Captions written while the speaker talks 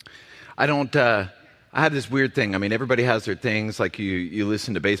I don't, I have this weird thing. I mean, everybody has their things. Like you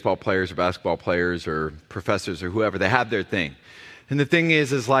listen to baseball players or basketball players or professors or whoever, they have their thing. And the thing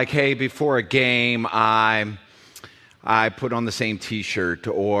is like, hey, before a game, I put on the same t-shirt,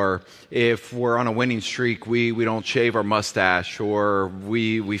 or if we're on a winning streak, we don't shave our mustache, or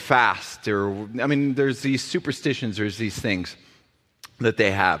we fast, or, I mean, there's these superstitions, there's these things that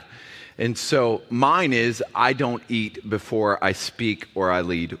they have. And so mine is, I don't eat before I speak or I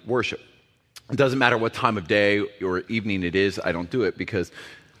lead worship. It doesn't matter what time of day or evening it is, I don't do it because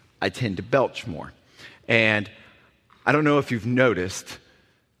I tend to belch more. And I don't know if you've noticed,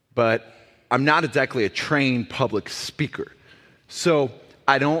 but I'm not exactly a trained public speaker. So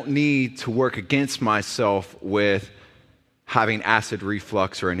I don't need to work against myself with having acid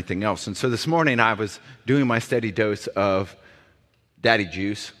reflux or anything else. And so this morning I was doing my steady dose of daddy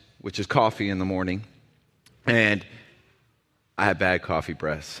juice, which is coffee in the morning, and I had bad coffee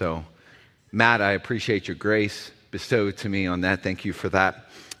breath. So Matt, I appreciate your grace bestowed to me on that. Thank you for that.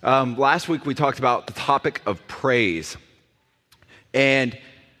 Last week we talked about the topic of praise. And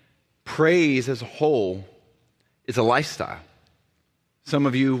praise as a whole is a lifestyle. Some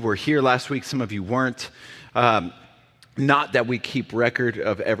of you were here last week, some of you weren't. Not that we keep record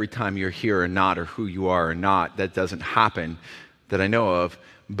of every time you're here or not, or who you are or not. That doesn't happen that I know of.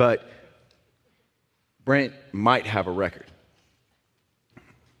 But Brent might have a record.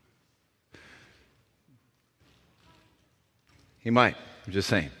 He might. I'm just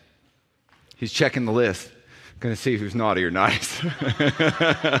saying. He's checking the list. Going to see who's naughty or nice.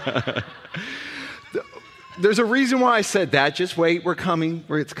 There's a reason why I said that. Just wait.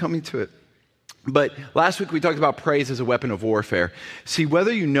 It's coming to it. But last week we talked about praise as a weapon of warfare. See,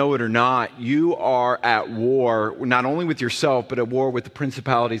 whether you know it or not, you are at war, not only with yourself, but at war with the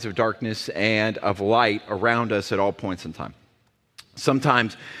principalities of darkness and of light around us at all points in time.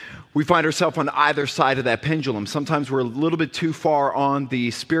 Sometimes we find ourselves on either side of that pendulum. Sometimes we're a little bit too far on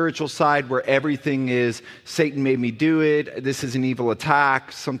the spiritual side where everything is, Satan made me do it, this is an evil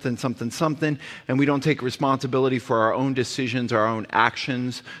attack, something, and we don't take responsibility for our own decisions, our own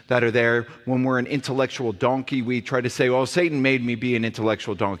actions that are there. When we're an intellectual donkey, we try to say, well, Satan made me be an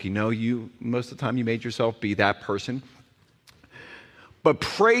intellectual donkey. No, most of the time you made yourself be that person. But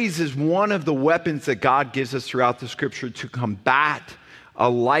praise is one of the weapons that God gives us throughout the scripture to combat a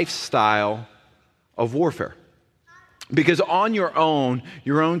lifestyle of warfare. Because on your own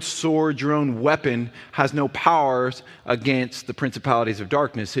sword, your own weapon has no powers against the principalities of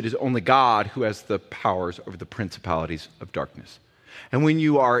darkness. It is only God who has the powers over the principalities of darkness. And when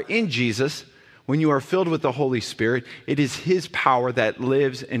you are in Jesus, when you are filled with the Holy Spirit, it is His power that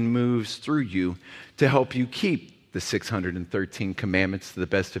lives and moves through you to help you keep the 613 commandments to the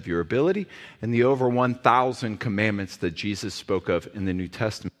best of your ability, and the over 1,000 commandments that Jesus spoke of in the New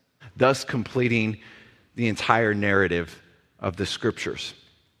Testament, thus completing the entire narrative of the scriptures.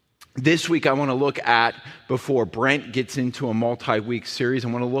 This week I want to look at, before Brent gets into a multi-week series, I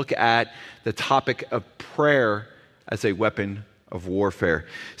want to look at the topic of prayer as a weapon of warfare.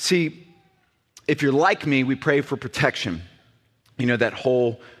 See, if you're like me, we pray for protection. You know, that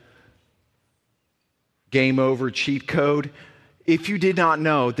whole game over cheat code. If you did not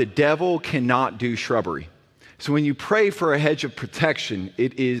know, the devil cannot do shrubbery. So when you pray for a hedge of protection,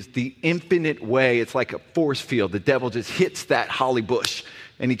 it is the infinite way. It's like a force field. The devil just hits that holly bush,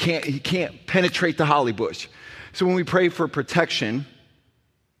 and he can't penetrate the holly bush. So when we pray for protection,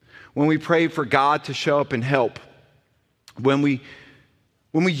 when we pray for God to show up and help, when we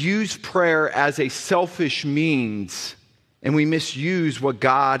use prayer as a selfish means and we misuse what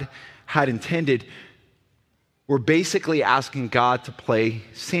God had intended, we're basically asking God to play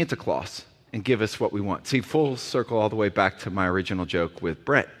Santa Claus and give us what we want. See, full circle all the way back to my original joke with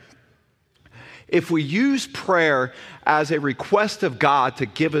Brent. If we use prayer as a request of God to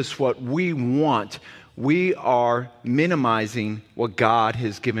give us what we want, we are minimizing what God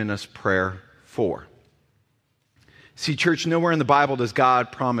has given us prayer for. See, church, nowhere in the Bible does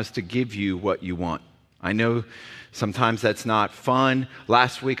God promise to give you what you want. I know sometimes that's not fun.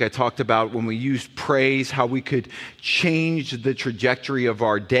 Last week I talked about when we use praise, how we could change the trajectory of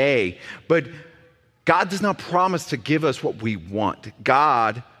our day. But God does not promise to give us what we want.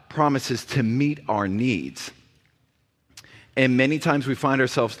 God promises to meet our needs. And many times we find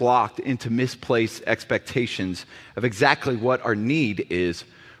ourselves locked into misplaced expectations of exactly what our need is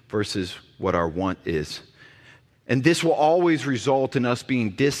versus what our want is. And this will always result in us being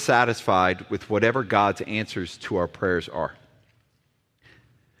dissatisfied with whatever God's answers to our prayers are.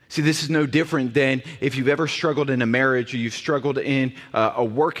 See, this is no different than if you've ever struggled in a marriage or you've struggled in a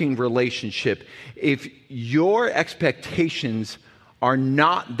working relationship. If your expectations are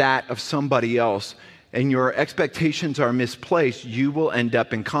not that of somebody else, and your expectations are misplaced, you will end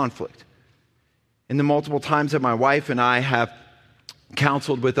up in conflict. In the multiple times that my wife and I have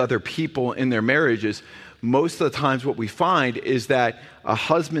counseled with other people in their marriages, most of the times what we find is that a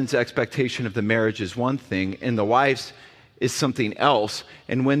husband's expectation of the marriage is one thing and the wife's is something else.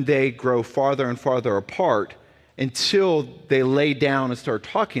 And when they grow farther and farther apart, until they lay down and start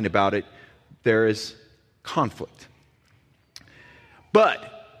talking about it, there is conflict.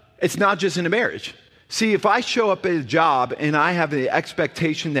 But it's not just in a marriage. See, if I show up at a job and I have the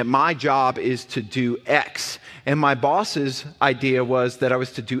expectation that my job is to do X, and my boss's idea was that I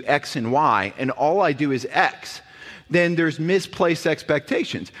was to do X and Y, and all I do is X, then there's misplaced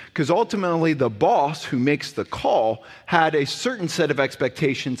expectations. Because ultimately, the boss who makes the call had a certain set of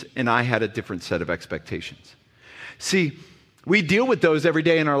expectations, and I had a different set of expectations. See, we deal with those every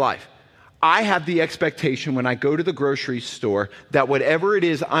day in our life. I have the expectation when I go to the grocery store that whatever it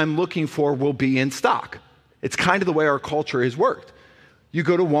is I'm looking for will be in stock. It's kind of the way our culture has worked. You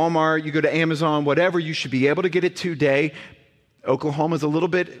go to Walmart, you go to Amazon, whatever, you should be able to get it today. Oklahoma's a little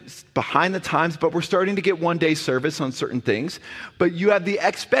bit behind the times, but we're starting to get one-day service on certain things. But you have the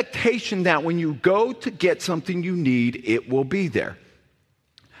expectation that when you go to get something you need, it will be there.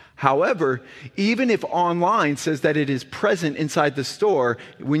 However, even if online says that it is present inside the store,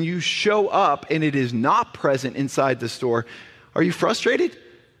 when you show up and it is not present inside the store, are you frustrated?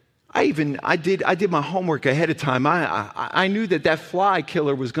 I did my homework ahead of time. I knew that fly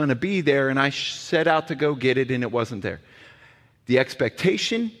killer was going to be there, and I set out to go get it, and it wasn't there. The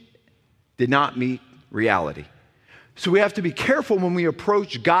expectation did not meet reality. So we have to be careful when we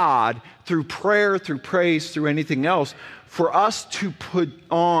approach God through prayer, through praise, through anything else, for us to put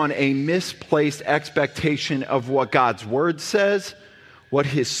on a misplaced expectation of what God's Word says, what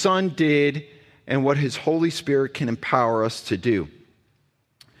His Son did, and what His Holy Spirit can empower us to do.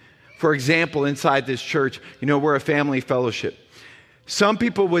 For example, inside this church, we're a family fellowship. Some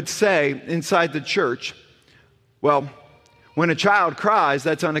people would say inside the church, well, when a child cries,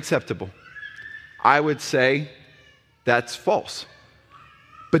 that's unacceptable. I would say that's false.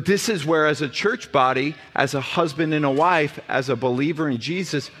 But this is where, as a church body, as a husband and a wife, as a believer in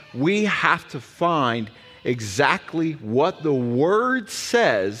Jesus, we have to find exactly what the Word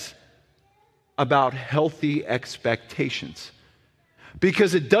says about healthy expectations.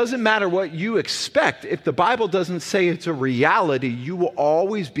 Because it doesn't matter what you expect. If the Bible doesn't say it's a reality, you will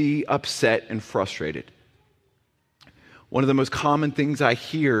always be upset and frustrated. One of the most common things I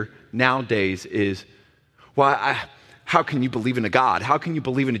hear nowadays is, how can you believe in a God? How can you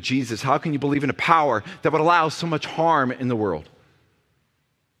believe in a Jesus? How can you believe in a power that would allow so much harm in the world?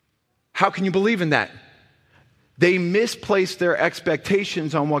 How can you believe in that? They misplace their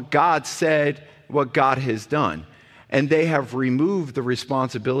expectations on what God said, what God has done. And they have removed the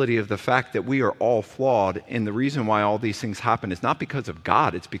responsibility of the fact that we are all flawed. And the reason why all these things happen is not because of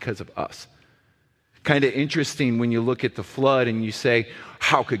God, it's because of us. Kind of interesting when you look at the flood and you say,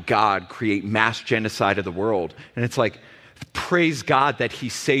 how could God create mass genocide of the world? And it's like, praise God that He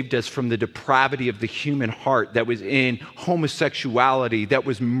saved us from the depravity of the human heart that was in homosexuality, that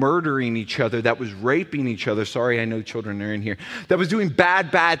was murdering each other, that was raping each other. Sorry, I know children are in here. That was doing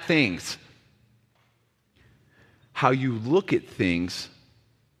bad things. How you look at things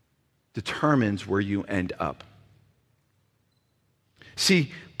determines where you end up.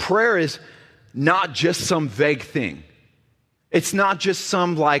 See, prayer is not just some vague thing. It's not just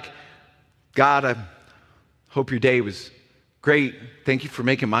some like, God, I hope your day was great. Thank you for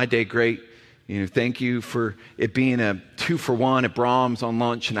making my day great. Thank you for it being a 2-for-1 at Brahms on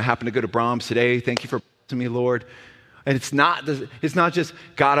lunch, and I happen to go to Brahms today. Thank you for blessing me, Lord. And it's not just,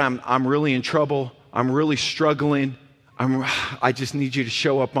 God, I'm really in trouble. I'm really struggling. I just need you to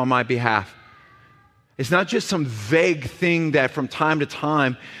show up on my behalf. It's not just some vague thing that from time to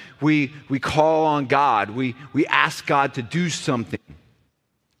time we call on God. We ask God to do something.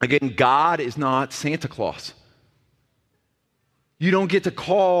 Again, God is not Santa Claus. You don't get to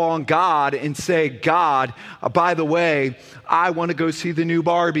call on God and say, God, by the way, I want to go see the new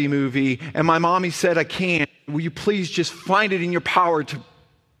Barbie movie, and my mommy said I can't. Will you please just find it in your power to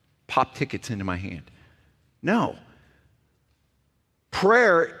pop tickets into my hand? No.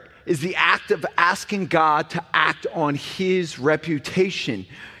 Prayer is the act of asking God to act on His reputation,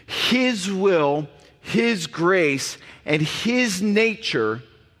 His will, His grace, and His nature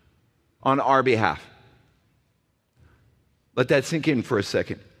on our behalf. Let that sink in for a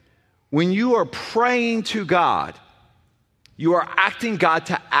second. When you are praying to God, you are asking God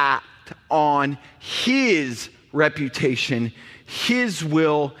to act on His reputation, His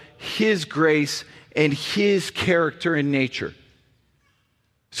will, His grace, and His character and nature.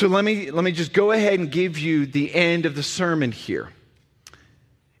 So let me just go ahead and give you the end of the sermon here.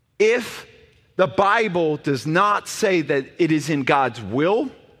 If the Bible does not say that it is in God's will,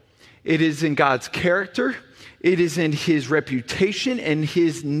 it is in God's character, it is in his reputation and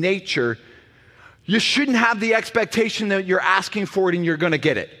his nature, you shouldn't have the expectation that you're asking for it and you're going to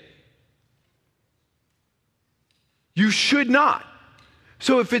get it. You should not.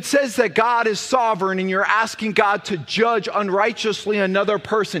 So if it says that God is sovereign and you're asking God to judge unrighteously another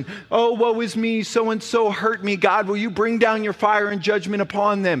person, oh, woe is me, so-and-so hurt me, God, will you bring down your fire and judgment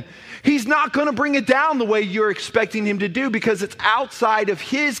upon them? He's not going to bring it down the way you're expecting him to do because it's outside of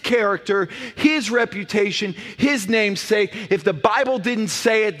his character, his reputation, his namesake. If the Bible didn't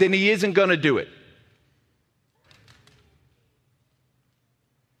say it, then he isn't going to do it.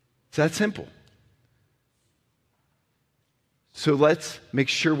 It's that simple. So let's make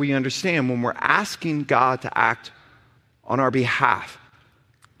sure we understand when we're asking God to act on our behalf,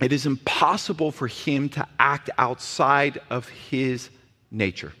 it is impossible for him to act outside of his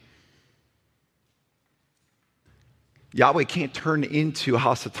nature. Yahweh can't turn into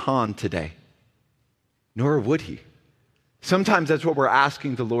Hasatan today, nor would he. Sometimes that's what we're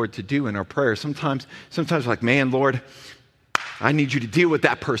asking the Lord to do in our prayers. Sometimes like, man, Lord, I need you to deal with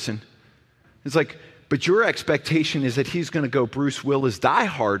that person. It's like, but your expectation is that he's going to go Bruce Willis Die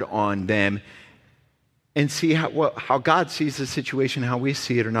Hard on them and see how God sees the situation, how we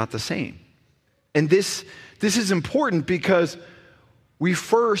see it are not the same. And this is important because we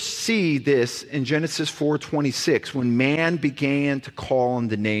first see this in Genesis 4:26 when man began to call on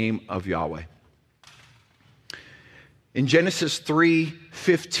the name of Yahweh. In Genesis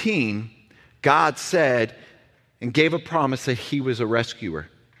 3:15, God said and gave a promise that he was a rescuer.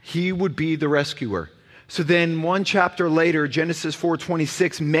 He would be the rescuer. So then one chapter later, Genesis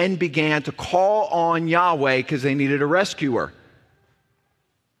 4:26, men began to call on Yahweh because they needed a rescuer.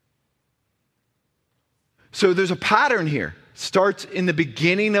 So there's a pattern here. It starts in the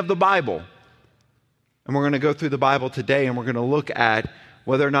beginning of the Bible. And we're going to go through the Bible today and we're going to look at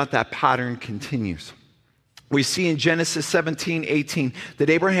whether or not that pattern continues. We see in Genesis 17:18 that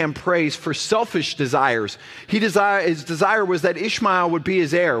Abraham prays for selfish desires. His desire was that Ishmael would be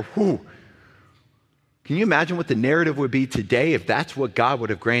his heir. Whew. Can you imagine what the narrative would be today if that's what God would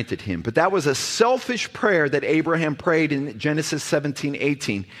have granted him? But that was a selfish prayer that Abraham prayed in Genesis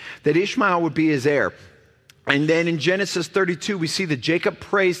 17:18, that Ishmael would be his heir. And then in Genesis 32, we see that Jacob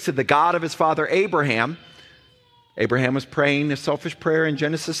prays to the God of his father Abraham. Abraham was praying a selfish prayer in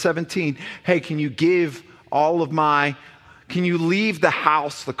Genesis 17. Hey, can you leave the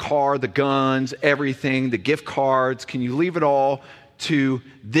house, the car, the guns, everything, the gift cards? Can you leave it all to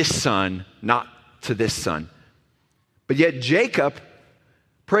this son, not to this son? But yet Jacob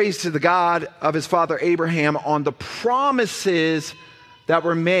prays to the God of his father Abraham on the promises that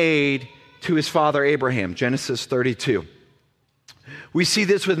were made to his father Abraham, Genesis 32. We see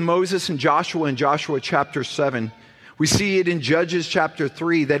this with Moses and Joshua in Joshua chapter 7. We see it in Judges chapter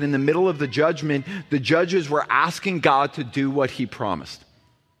 3, that in the middle of the judgment, the judges were asking God to do what he promised.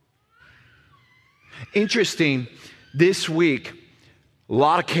 Interesting, this week, a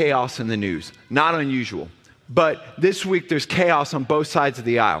lot of chaos in the news. Not unusual. But this week, there's chaos on both sides of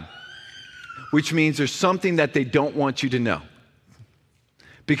the aisle, which means there's something that they don't want you to know.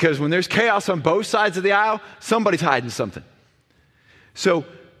 Because when there's chaos on both sides of the aisle, somebody's hiding something. So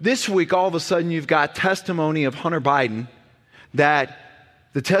this week, all of a sudden, you've got testimony of Hunter Biden, that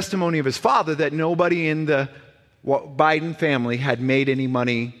the testimony of his father, that nobody in the Biden family had made any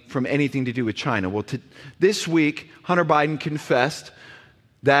money from anything to do with China. Well, this week, Hunter Biden confessed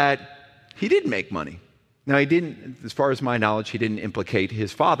that he did make money. Now, he didn't, as far as my knowledge, he didn't implicate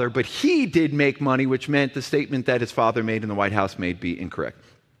his father, but he did make money, which meant the statement that his father made in the White House may be incorrect.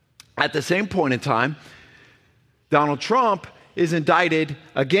 At the same point in time, Donald Trump is indicted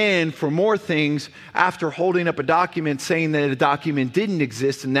again for more things after holding up a document saying that a document didn't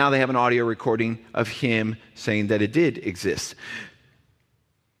exist, and now they have an audio recording of him saying that it did exist.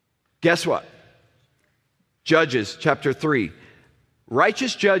 Guess what? Judges chapter 3.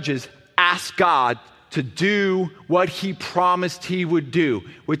 Righteous judges ask God to do what he promised he would do,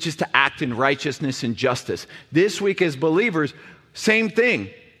 which is to act in righteousness and justice. This week as believers, same thing.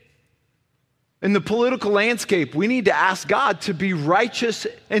 In the political landscape, we need to ask God to be righteous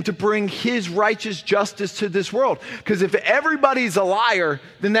and to bring his righteous justice to this world. Because if everybody's a liar,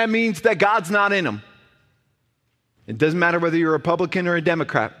 then that means that God's not in them. It doesn't matter whether you're a Republican or a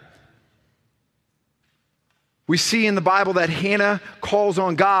Democrat. We see in the Bible that Hannah calls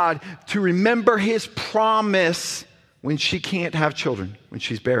on God to remember his promise when she can't have children, when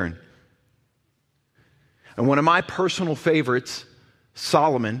she's barren. And one of my personal favorites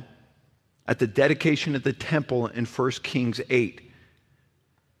Solomon at the dedication of the temple in 1 Kings 8.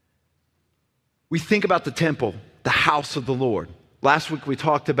 We think about the temple, the house of the Lord. Last week we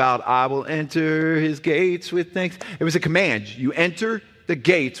talked about, I will enter his gates with thanks. It was a command. You enter the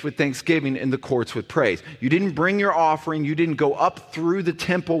gates with thanksgiving and the courts with praise. You didn't bring your offering. You didn't go up through the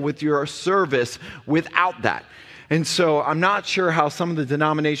temple with your service without that. And so I'm not sure how some of the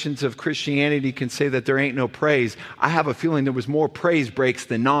denominations of Christianity can say that there ain't no praise. I have a feeling there was more praise breaks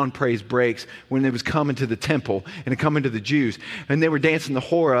than non-praise breaks when it was coming to the temple and coming to the Jews. And they were dancing the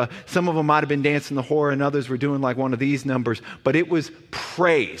hora. Some of them might have been dancing the hora and others were doing like one of these numbers. But it was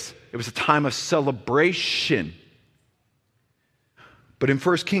praise. It was a time of celebration. But in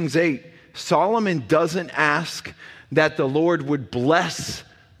 1 Kings 8, Solomon doesn't ask that the Lord would bless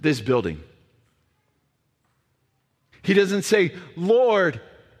this building. He doesn't say, Lord,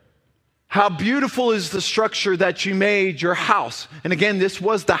 how beautiful is the structure that you made your house. And again, this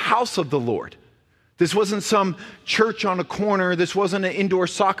was the house of the Lord. This wasn't some church on a corner. This wasn't an indoor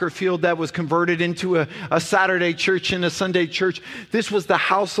soccer field that was converted into a Saturday church and a Sunday church. This was the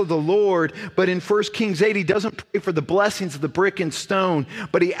house of the Lord. But in 1 Kings 8, he doesn't pray for the blessings of the brick and stone,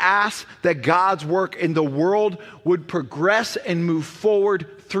 but he asks that God's work in the world would progress and move forward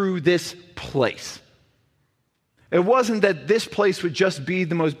through this place. It wasn't that this place would just be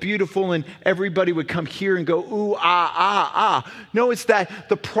the most beautiful and everybody would come here and go, ooh, ah, ah, ah. No, it's that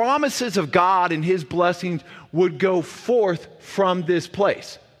the promises of God and his blessings would go forth from this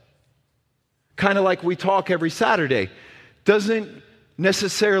place. Kind of like we talk every Saturday. Doesn't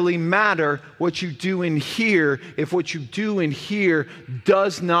necessarily matter what you do in here if what you do in here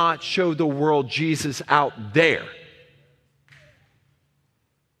does not show the world Jesus out there.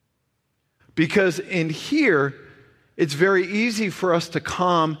 Because in here, it's very easy for us to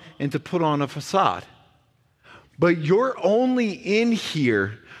come and to put on a facade. But you're only in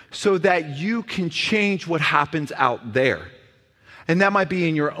here so that you can change what happens out there. And that might be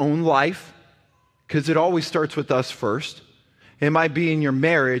in your own life, because it always starts with us first. It might be in your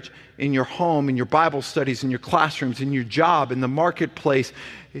marriage, in your home, in your Bible studies, in your classrooms, in your job, in the marketplace.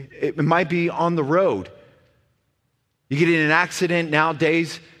 It might be on the road. You get in an accident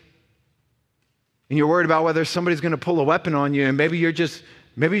nowadays, and you're worried about whether somebody's going to pull a weapon on you, and maybe you're just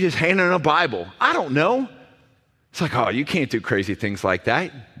handing a Bible. I don't know. It's like, oh, you can't do crazy things like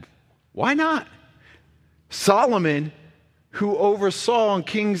that. Why not? Solomon, who oversaw in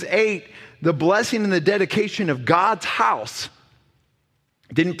Kings 8 the blessing and the dedication of God's house,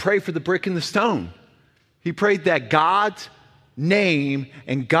 didn't pray for the brick and the stone. He prayed that God's name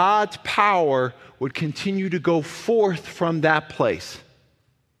and God's power would continue to go forth from that place.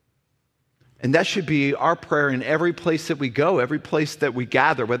 And that should be our prayer in every place that we go, every place that we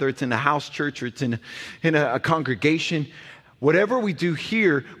gather, whether it's in a house church or it's in a congregation. Whatever we do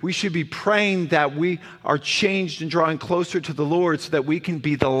here, we should be praying that we are changed and drawing closer to the Lord so that we can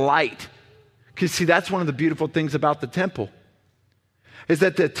be the light. Because see, that's one of the beautiful things about the temple, is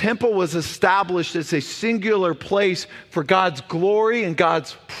that the temple was established as a singular place for God's glory and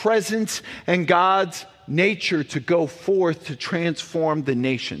God's presence and God's nature to go forth to transform the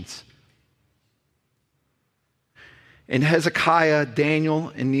nations. In Hezekiah,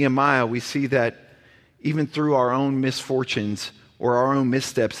 Daniel, and Nehemiah, we see that even through our own misfortunes or our own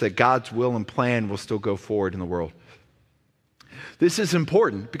missteps, that God's will and plan will still go forward in the world. This is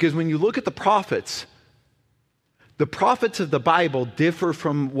important because when you look at the prophets of the Bible differ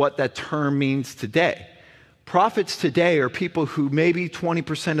from what that term means today. Prophets today are people who maybe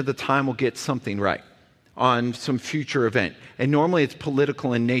 20% of the time will get something right on some future event. And normally it's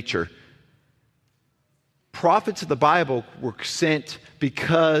political in nature. Prophets of the Bible were sent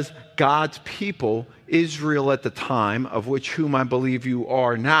because God's people, Israel at the time, of which whom I believe you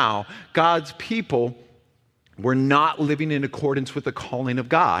are now, God's people were not living in accordance with the calling of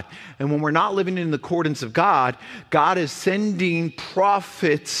God. And when we're not living in accordance of God, God is sending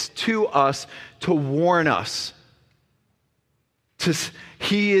prophets to us to warn us.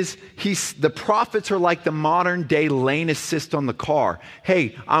 The prophets are like the modern day lane assist on the car.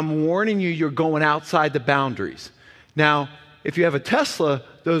 Hey, I'm warning you, you're going outside the boundaries. Now, if you have a Tesla,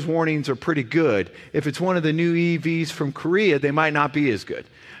 those warnings are pretty good. If it's one of the new EVs from Korea, they might not be as good.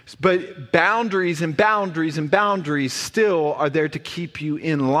 But boundaries and boundaries and boundaries still are there to keep you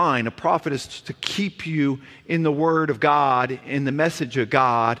in line. A prophet is to keep you in the Word of God, in the message of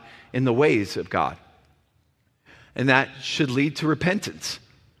God, in the ways of God. And that should lead to repentance.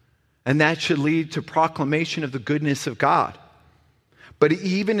 And that should lead to proclamation of the goodness of God. But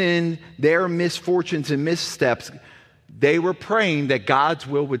even in their misfortunes and missteps, they were praying that God's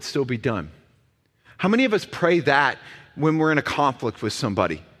will would still be done. How many of us pray that when we're in a conflict with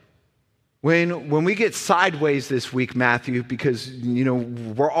somebody. When we get sideways this week, Matthew, because,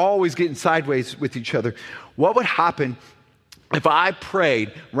 we're always getting sideways with each other, what would happen if I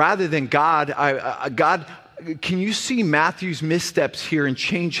prayed rather than God, God, can you see Matthew's missteps here and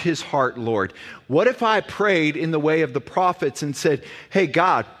change his heart, Lord? What if I prayed in the way of the prophets and said, hey,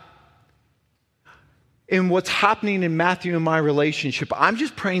 God, in what's happening in Matthew and my relationship, I'm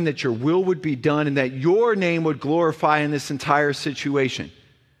just praying that your will would be done and that your name would glorify in this entire situation.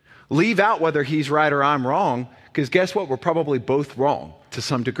 Leave out whether he's right or I'm wrong, because guess what? We're probably both wrong to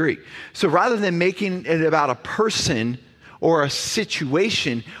some degree. So rather than making it about a person or a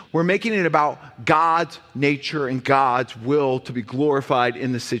situation, we're making it about God's nature and God's will to be glorified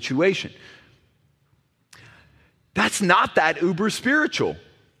in the situation. That's not that uber spiritual.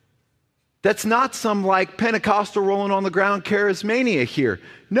 That's not some like Pentecostal rolling on the ground charismania here.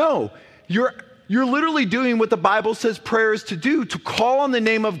 No, you're literally doing what the Bible says prayer is to do, to call on the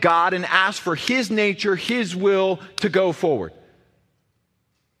name of God and ask for his nature, his will to go forward.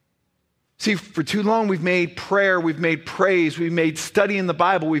 See, for too long we've made prayer, we've made praise, we've made studying the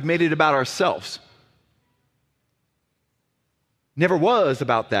Bible, we've made it about ourselves. Never was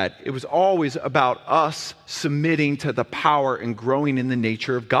about that. It was always about us submitting to the power and growing in the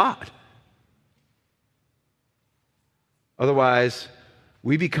nature of God. Otherwise,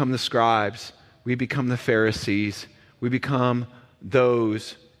 we become the scribes, we become the Pharisees, we become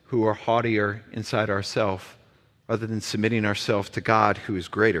those who are haughtier inside ourselves rather than submitting ourselves to God who is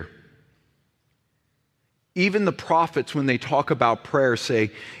greater. Even the prophets, when they talk about prayer,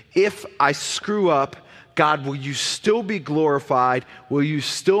 say, if I screw up, God, will you still be glorified? Will you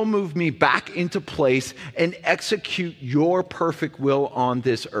still move me back into place and execute your perfect will on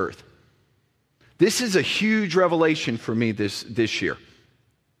this earth? This is a huge revelation for me this year.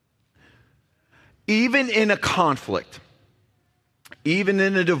 Even in a conflict, even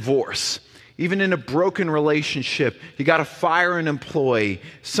in a divorce, even in a broken relationship, you got to fire an employee,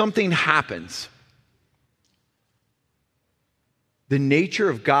 something happens. The nature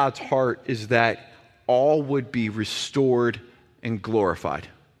of God's heart is that all would be restored and glorified.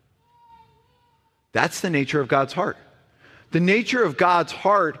 That's the nature of God's heart. The nature of God's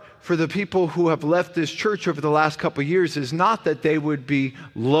heart for the people who have left this church over the last couple of years is not that they would be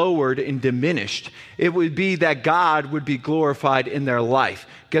lowered and diminished. It would be that God would be glorified in their life.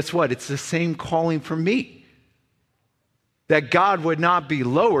 Guess what? It's the same calling for me. That God would not be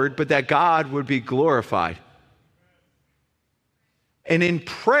lowered, but that God would be glorified. And in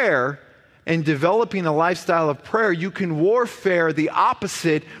prayer and developing a lifestyle of prayer, you can warfare the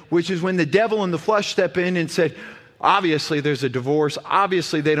opposite, which is when the devil and the flesh step in and said, obviously there's a divorce,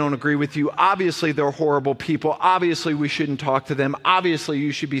 obviously they don't agree with you, obviously they're horrible people, obviously we shouldn't talk to them, obviously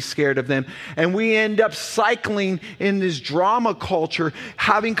you should be scared of them. And we end up cycling in this drama culture,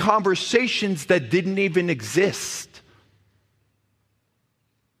 having conversations that didn't even exist.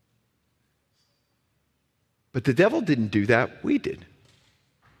 But the devil didn't do that, we did.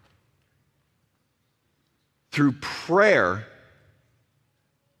 Through prayer,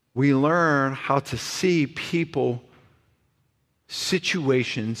 we learn how to see people,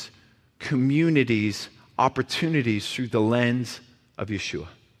 situations, communities, opportunities through the lens of Yeshua.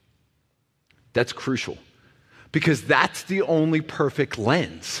 That's crucial because that's the only perfect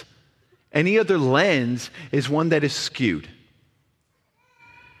lens. Any other lens is one that is skewed.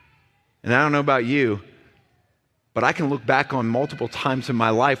 And I don't know about you, but I can look back on multiple times in my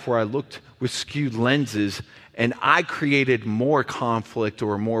life where I looked with skewed lenses and I created more conflict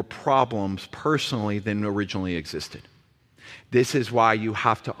or more problems personally than originally existed. This is why you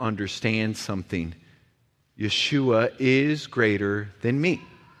have to understand something. Yeshua is greater than me.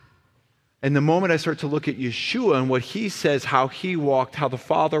 And the moment I start to look at Yeshua and what he says, how he walked, how the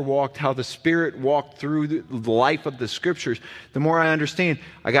Father walked, how the Spirit walked through the life of the Scriptures, the more I understand,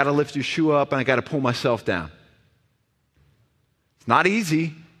 I got to lift Yeshua up and I got to pull myself down. It's not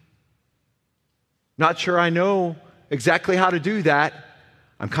easy. Not sure I know exactly how to do that.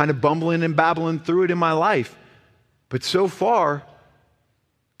 I'm kind of bumbling and babbling through it in my life. But so far,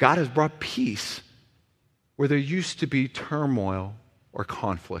 God has brought peace where there used to be turmoil or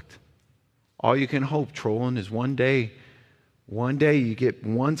conflict. All you can hope, trolling, is one day you get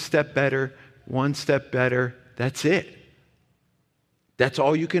one step better. That's it. That's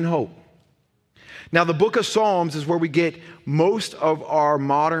all you can hope. Now, the book of Psalms is where we get most of our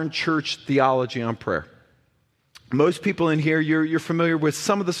modern church theology on prayer. Most people in here, you're familiar with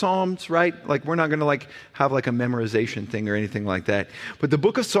some of the Psalms, right? Like, we're not going to have a memorization thing or anything like that. But the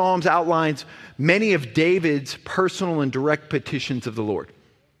book of Psalms outlines many of David's personal and direct petitions of the Lord.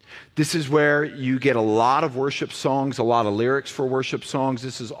 This is where you get a lot of worship songs, a lot of lyrics for worship songs.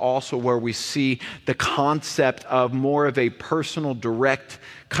 This is also where we see the concept of more of a personal, direct,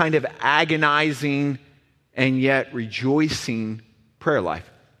 kind of agonizing and yet rejoicing prayer life.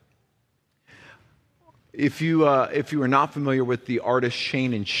 If you are not familiar with the artist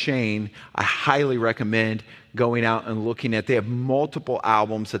Shane and Shane, I highly recommend going out and looking at. They have multiple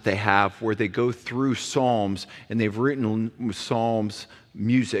albums that they have where they go through Psalms, and they've written Psalms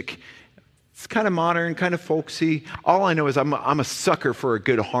music. It's kind of modern, kind of folksy. All I know is I'm a sucker for a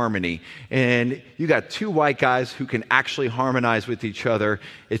good harmony. And you got two white guys who can actually harmonize with each other.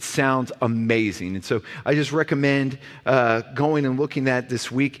 It sounds amazing. And so I just recommend going and looking at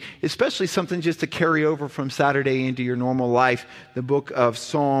this week, especially something just to carry over from Saturday into your normal life, the book of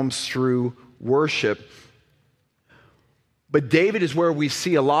Psalms through worship. But David is where we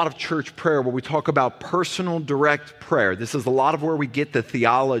see a lot of church prayer, where we talk about personal direct prayer. This is a lot of where we get the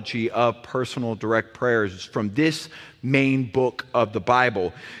theology of personal direct prayers from this main book of the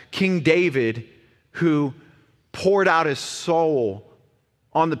Bible. King David, who poured out his soul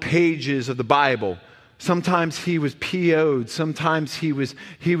on the pages of the Bible. Sometimes he was PO'd, sometimes he was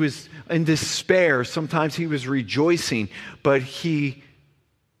in despair, sometimes he was rejoicing, but he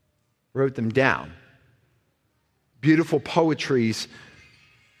wrote them down. Beautiful poetries.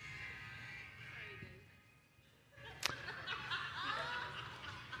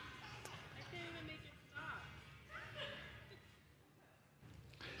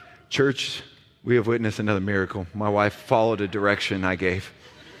 Church, we have witnessed another miracle. My wife followed a direction I gave.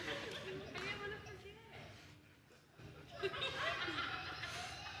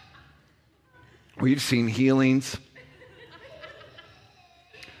 We've seen healings.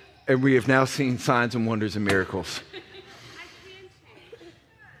 And we have now seen signs and wonders and miracles.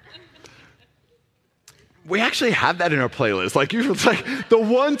 We actually have that in our playlist. Like, it's like the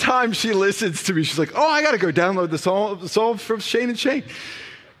one time she listens to me, she's like, oh, I got to go download the song from Shane and Shane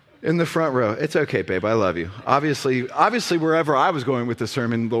in the front row. It's okay, babe. I love you. Obviously, wherever I was going with the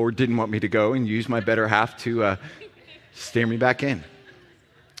sermon, Lord didn't want me to go and use my better half to steer me back in.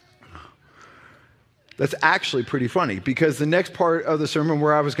 That's actually pretty funny, because the next part of the sermon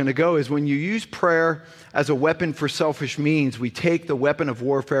where I was going to go is when you use prayer as a weapon for selfish means, we take the weapon of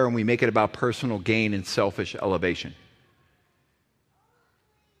warfare and we make it about personal gain and selfish elevation.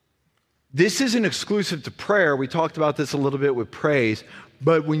 This isn't exclusive to prayer. We talked about this a little bit with praise.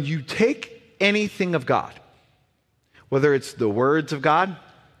 But when you take anything of God, whether it's the words of God,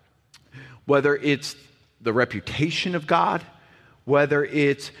 whether it's the reputation of God, whether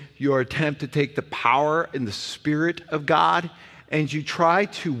it's your attempt to take the power and the Spirit of God, and you try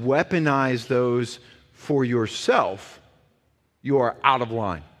to weaponize those for yourself, you are out of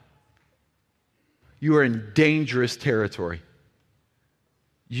line. You are in dangerous territory.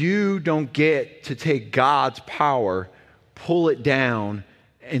 You don't get to take God's power, pull it down,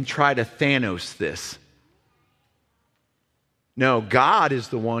 and try to Thanos this. No, God is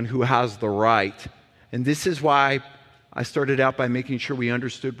the one who has the right. And this is why I started out by making sure we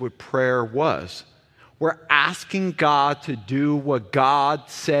understood what prayer was. We're asking God to do what God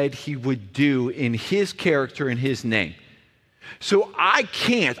said he would do in his character and his name. So I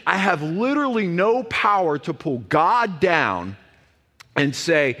have literally no power to pull God down and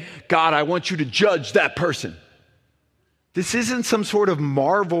say, God, I want you to judge that person. This isn't some sort of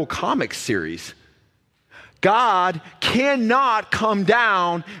Marvel comic series. God cannot come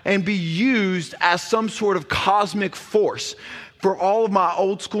down and be used as some sort of cosmic force. For all of my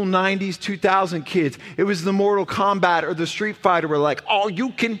old school 90s, 2000 kids, it was the Mortal Kombat or the Street Fighter where like,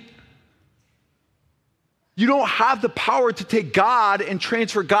 you don't have the power to take God and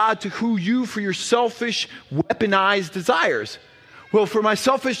transfer God to who you for your selfish, weaponized desires. Well, for my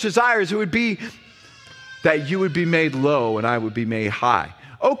selfish desires, it would be that you would be made low and I would be made high.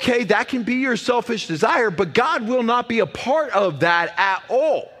 Okay, that can be your selfish desire, but God will not be a part of that at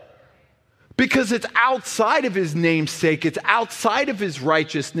all. Because it's outside of his namesake, it's outside of his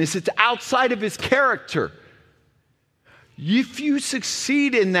righteousness, it's outside of his character. If you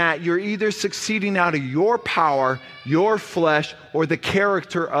succeed in that, you're either succeeding out of your power, your flesh, or the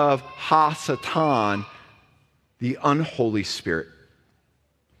character of Ha-Satan, the unholy spirit.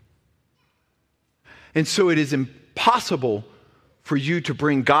 And so it is impossible for you to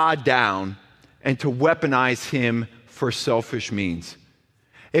bring God down and to weaponize him for selfish means.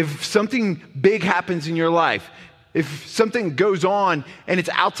 If something big happens in your life, if something goes on and it's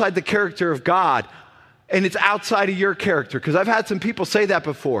outside the character of God and it's outside of your character, because I've had some people say that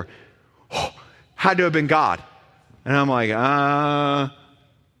before, had to have been God. And I'm like, I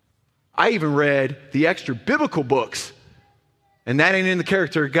even read the extra biblical books And that ain't in the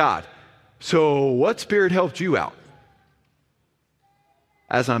character of God. So what spirit helped you out?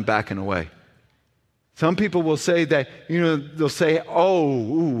 As I'm backing away. Some people will say that, they'll say,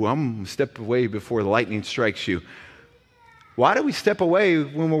 I'm going to step away before the lightning strikes you. Why do we step away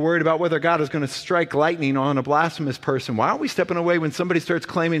when we're worried about whether God is going to strike lightning on a blasphemous person? Why aren't we stepping away when somebody starts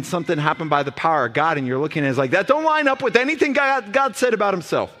claiming something happened by the power of God and you're looking at it like that? Don't line up with anything God said about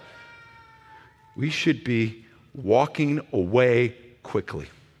himself. We should be walking away quickly.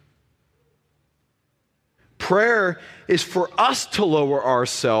 Prayer is for us to lower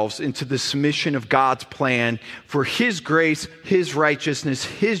ourselves into the submission of God's plan for his grace, his righteousness,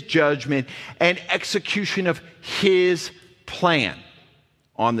 his judgment, and execution of his plan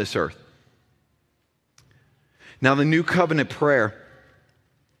on this earth. Now, the new covenant prayer.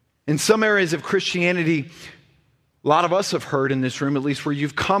 In some areas of Christianity, a lot of us have heard in this room, at least where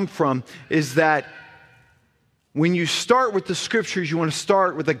you've come from, is that when you start with the scriptures, you want to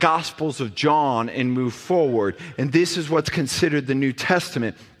start with the Gospels of John and move forward. And this is what's considered the New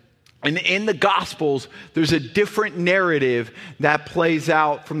Testament. And in the Gospels, there's a different narrative that plays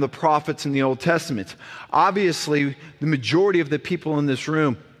out from the prophets in the Old Testament. Obviously, the majority of the people in this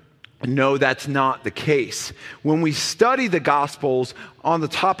room know that's not the case. When we study the Gospels on the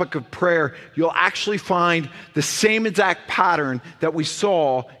topic of prayer, you'll actually find the same exact pattern that we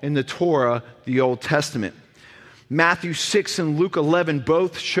saw in the Torah, the Old Testament. Matthew 6 and Luke 11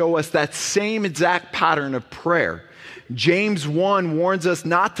 both show us that same exact pattern of prayer. James 1 warns us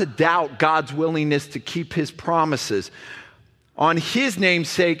not to doubt God's willingness to keep his promises. On his name's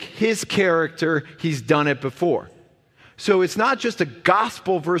sake, his character, he's done it before. So it's not just a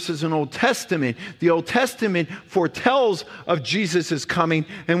gospel versus an Old Testament. The Old Testament foretells of Jesus' coming,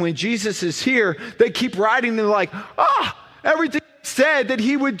 and when Jesus is here, they keep writing and like, everything he said that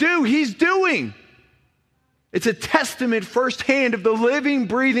he would do, he's doing. It's a testament firsthand of the living,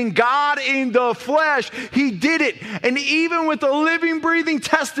 breathing God in the flesh. He did it. And even with the living, breathing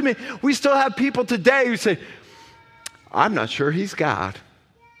testament, we still have people today who say, I'm not sure he's God.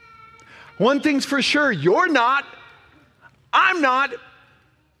 One thing's for sure, you're not. I'm not.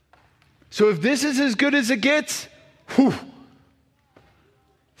 So if this is as good as it gets, it's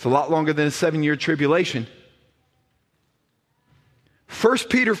a lot longer than a 7-year tribulation. 1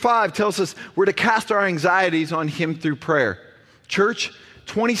 Peter 5 tells us we're to cast our anxieties on him through prayer. Church,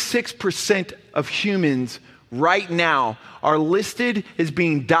 26% of humans right now are listed as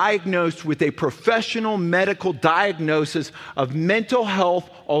being diagnosed with a professional medical diagnosis of mental health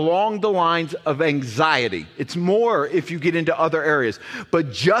along the lines of anxiety. It's more if you get into other areas,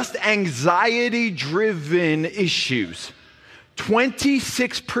 but just anxiety-driven issues.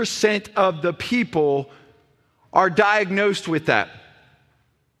 26% of the people are diagnosed with that.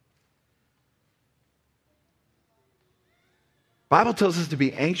 Bible tells us to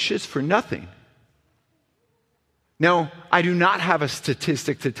be anxious for nothing. Now, I do not have a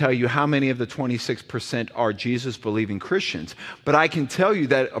statistic to tell you how many of the 26% are Jesus-believing Christians, but I can tell you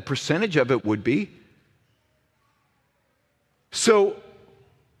that a percentage of it would be. So,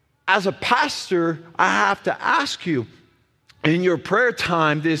 as a pastor, I have to ask you, in your prayer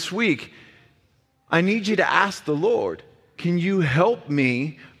time this week, I need you to ask the Lord, can you help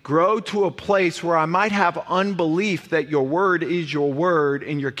me grow to a place where I might have unbelief that your word is your word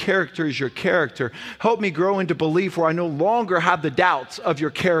and your character is your character. Help me grow into belief where I no longer have the doubts of your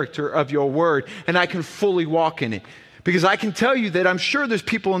character, of your word, and I can fully walk in it. Because I can tell you that I'm sure there's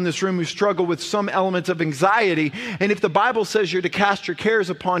people in this room who struggle with some elements of anxiety. And if the Bible says you're to cast your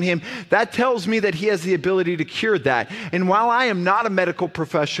cares upon him, that tells me that he has the ability to cure that. And while I am not a medical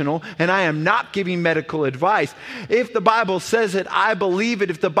professional and I am not giving medical advice, if the Bible says it, I believe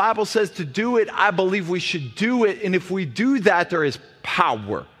it. If the Bible says to do it, I believe we should do it. And if we do that, there is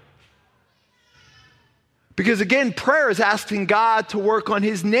power. Because again, prayer is asking God to work on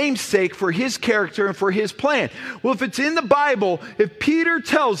his namesake for his character and for his plan. Well, if it's in the Bible, if Peter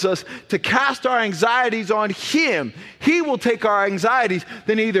tells us to cast our anxieties on him, he will take our anxieties,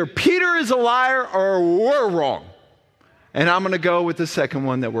 then either Peter is a liar or we're wrong. And I'm going to go with the second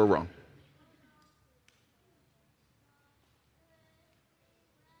one, that we're wrong.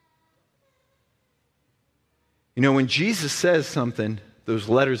 You know, when Jesus says something, those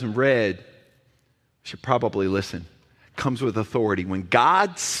letters in red, should probably listen. It comes with authority. When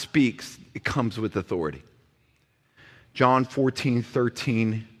God speaks, it comes with authority. John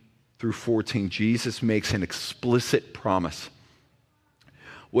 14:13 through 14, Jesus makes an explicit promise.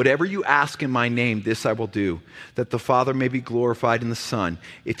 Whatever you ask in my name, this I will do, that the Father may be glorified in the Son.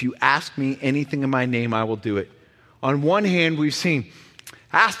 If you ask me anything in my name, I will do it. On one hand, we've seen,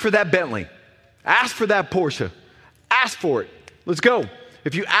 ask for that Bentley. Ask for that Porsche. Ask for it. Let's go.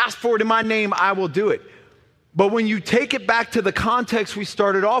 If you ask for it in my name, I will do it. But when you take it back to the context we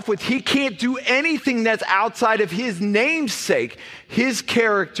started off with, he can't do anything that's outside of his namesake, his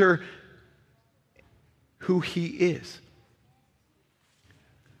character, who he is.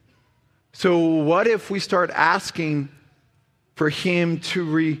 So what if we start asking for him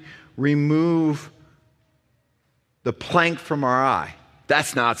to remove the plank from our eye?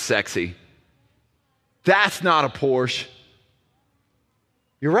 That's not sexy. That's not a Porsche.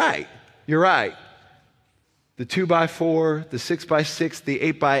 You're right. You're right. The 2x4, the 6x6, the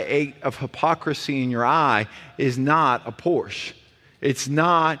 8x8 of hypocrisy in your eye is not a Porsche. It's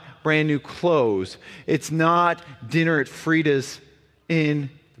not brand new clothes. It's not dinner at Frida's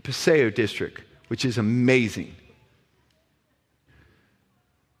in the Paseo district, which is amazing.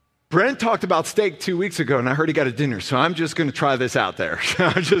 Brent talked about steak 2 weeks ago, and I heard he got a dinner, so I'm just going to try this out there.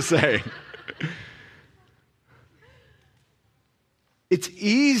 I'm just saying. It's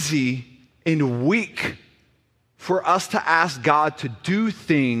easy and weak for us to ask God to do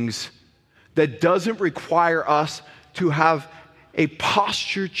things that doesn't require us to have a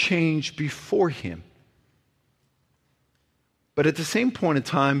posture change before him. But at the same point in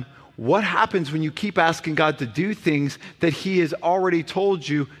time, what happens when you keep asking God to do things that he has already told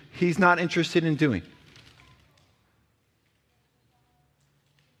you he's not interested in doing?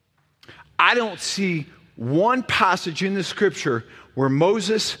 I don't see one passage in the scripture where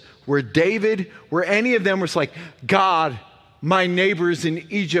Moses, where David, where any of them was like, God, my neighbors in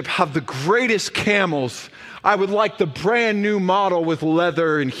Egypt have the greatest camels. I would like the brand new model with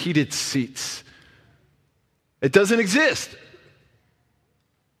leather and heated seats. It doesn't exist.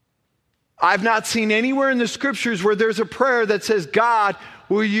 I've not seen anywhere in the scriptures where there's a prayer that says, God,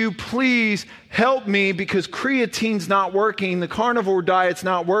 will you please help me because creatine's not working, the carnivore diet's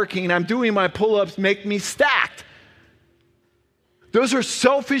not working, I'm doing my pull-ups, make me stacked. Those are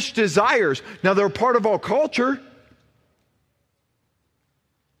selfish desires. Now, they're part of our culture.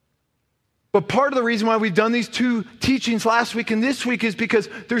 But part of the reason why we've done these two teachings last week and this week is because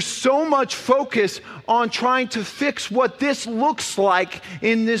there's so much focus on trying to fix what this looks like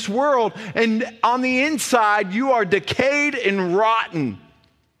in this world. And on the inside, you are decayed and rotten,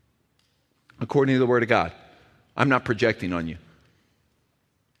 according to the Word of God. I'm not projecting on you.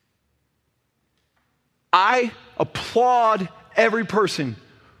 I applaud every person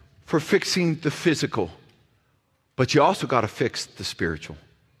for fixing the physical, but you also got to fix the spiritual.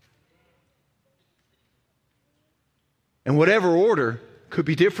 And whatever order could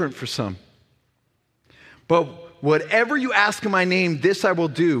be different for some. But whatever you ask in my name, this I will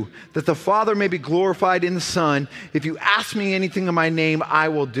do, that the Father may be glorified in the Son. If you ask me anything in my name, I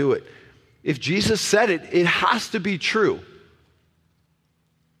will do it. If Jesus said it, it has to be true.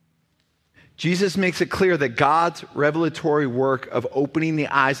 Jesus makes it clear that God's revelatory work of opening the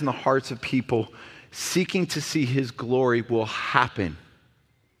eyes and the hearts of people seeking to see his glory will happen.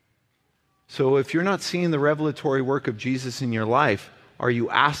 So if you're not seeing the revelatory work of Jesus in your life, are you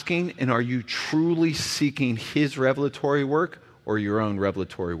asking and are you truly seeking his revelatory work or your own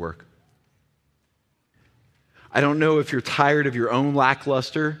revelatory work? I don't know if you're tired of your own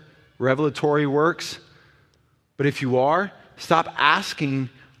lackluster revelatory works, but if you are, stop asking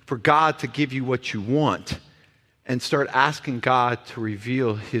for God to give you what you want and start asking God to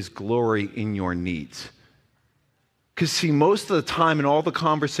reveal his glory in your needs. Because see, most of the time in all the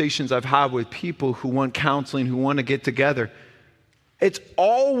conversations I've had with people who want counseling, who want to get together, it's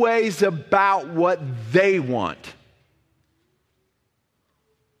always about what they want.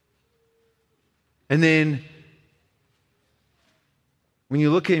 And then when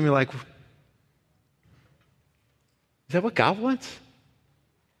you look at him, you're like, is that what God wants?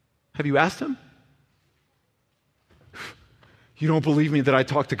 Have you asked him? You don't believe me that I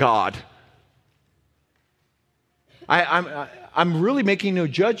talk to God. I'm really making no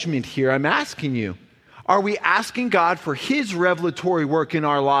judgment here. I'm asking you, are we asking God for his revelatory work in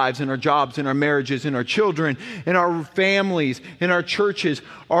our lives, in our jobs, in our marriages, in our children, in our families, in our churches?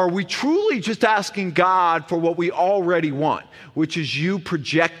 Are we truly just asking God for what we already want, which is you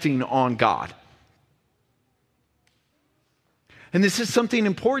projecting on God? And this is something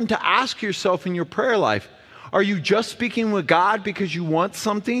important to ask yourself in your prayer life. Are you just speaking with God because you want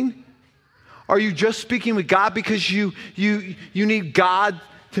something? Are you just speaking with God because you need God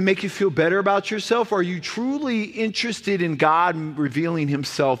to make you feel better about yourself? Or are you truly interested in God revealing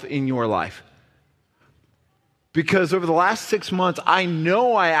himself in your life? Because over the last 6 months, I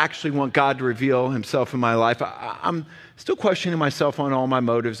know I actually want God to reveal himself in my life. I'm still questioning myself on all my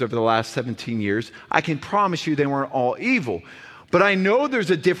motives over the last 17 years. I can promise you they weren't all evil. But I know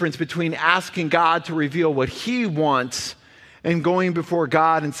there's a difference between asking God to reveal what he wants and going before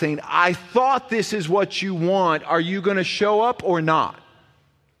God and saying, I thought this is what you want. Are you going to show up or not?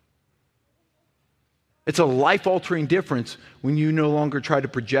 It's a life-altering difference when you no longer try to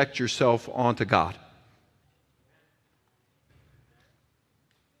project yourself onto God.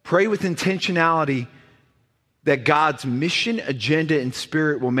 Pray with intentionality that God's mission, agenda, and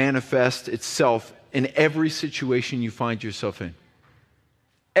spirit will manifest itself in every situation you find yourself in.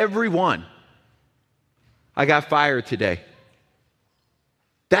 Every one. I got fired today.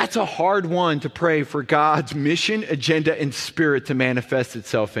 That's a hard one to pray for God's mission, agenda, and spirit to manifest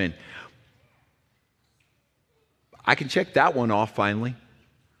itself in. I can check that one off finally.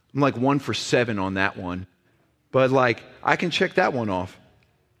 I'm like 1 for 7 on that one. But I can check that one off.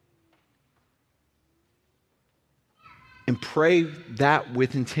 And pray that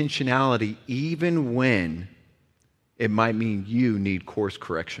with intentionality, even when it might mean you need course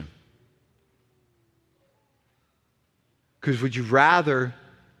correction. Because would you rather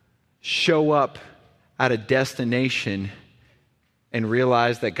show up at a destination and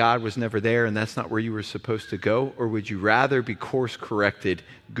realize that God was never there and that's not where you were supposed to go? Or would you rather be course corrected,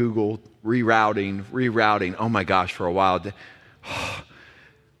 Google, rerouting? Oh my gosh, for a while.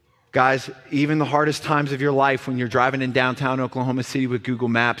 Guys, even the hardest times of your life when you're driving in downtown Oklahoma City with Google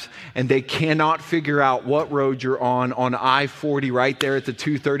Maps and they cannot figure out what road you're on I-40 right there at the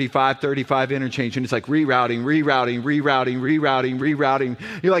 235-35 interchange. And it's like rerouting.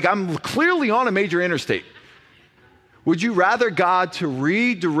 You're like, I'm clearly on a major interstate. Would you rather God to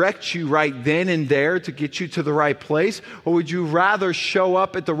redirect you right then and there to get you to the right place? Or would you rather show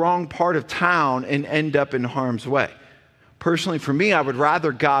up at the wrong part of town and end up in harm's way? Personally, for me, I would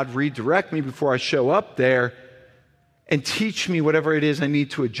rather God redirect me before I show up there and teach me whatever it is I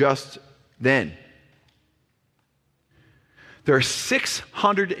need to adjust then. There are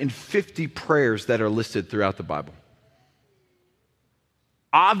 650 prayers that are listed throughout the Bible.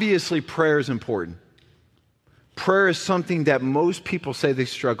 Obviously, prayer is important. Prayer is something that most people say they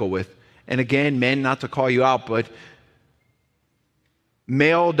struggle with. And again, men, not to call you out, but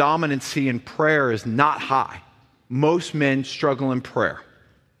male dominancy in prayer is not high. Most men struggle in prayer.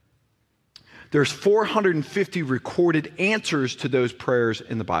 There's 450 recorded answers to those prayers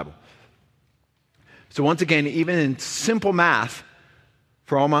in the Bible. So once again, even in simple math,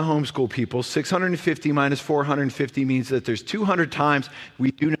 for all my homeschool people, 650 minus 450 means that there's 200 times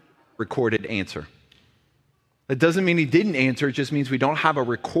we do not have a recorded answer. That doesn't mean he didn't answer, it just means we don't have a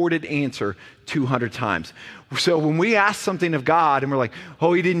recorded answer 200 times. So when we ask something of God and we're like,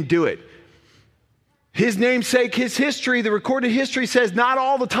 oh, he didn't do it. His namesake, his history, the recorded history says not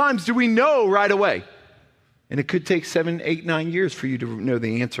all the times do we know right away. And it could take 7, 8, 9 years for you to know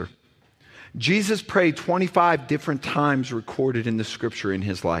the answer. Jesus prayed 25 different times recorded in the scripture in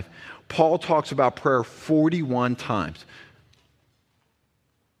his life. Paul talks about prayer 41 times.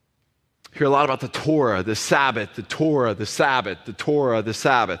 You hear a lot about the Torah, the Sabbath, the Torah, the Sabbath, the Torah, the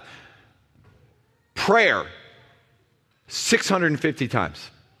Sabbath. Prayer, 650 times.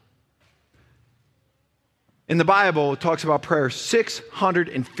 In the Bible, it talks about prayer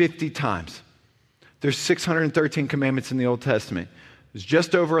 650 times. There's 613 commandments in the Old Testament. There's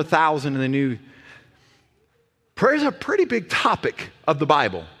just over 1,000 in the New. Prayer is a pretty big topic of the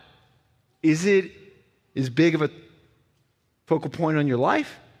Bible. Is it as big of a focal point on your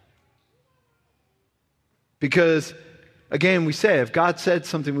life? Because, again, we say if God said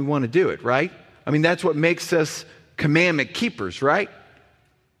something, we want to do it, right? I mean, that's what makes us commandment keepers, right?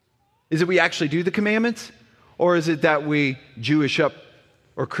 Is it we actually do the commandments? Or is it that we Jewish up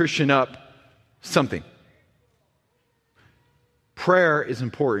or Christian up something? Prayer is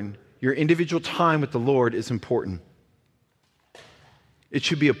important. Your individual time with the Lord is important. It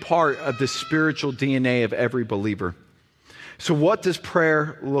should be a part of the spiritual DNA of every believer. So what does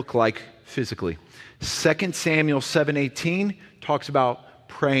prayer look like physically? 2 Samuel 7:18 talks about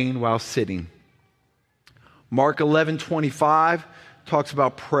praying while sitting. Mark 11:25 talks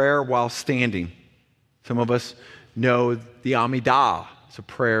about prayer while standing. Some of us know the Amidah. It's a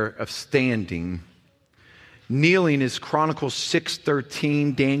prayer of standing. Kneeling is Chronicles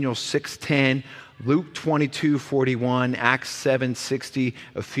 6:13, Daniel 6:10, Luke 22:41, Acts 7:60,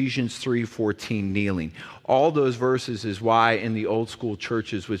 Ephesians 3:14, kneeling. All those verses is why in the old school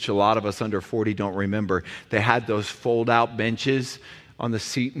churches, which a lot of us under 40 don't remember, they had those fold-out benches on the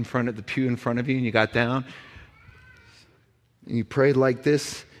seat in front of the pew in front of you, and you got down, and you prayed like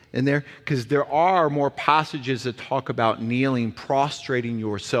this in there, because there are more passages that talk about kneeling, prostrating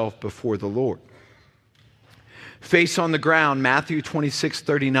yourself before the Lord. Face on the ground, Matthew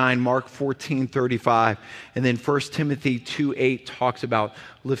 26:39, Mark 14:35, and then 1 Timothy 2:8 talks about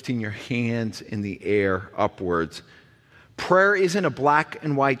lifting your hands in the air upwards. Prayer isn't a black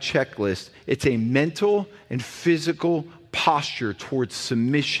and white checklist. It's a mental and physical posture towards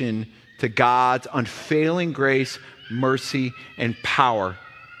submission to God's unfailing grace, mercy, and power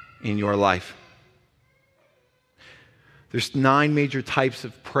in your life. There's 9 major types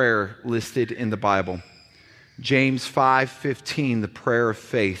of prayer listed in the Bible. James 5:15, the prayer of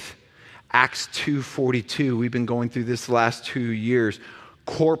faith. Acts 2:42, we've been going through this the last 2 years.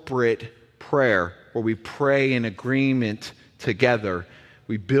 Corporate prayer, where we pray in agreement together.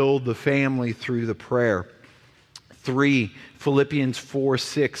 We build the family through the prayer. 3, Philippians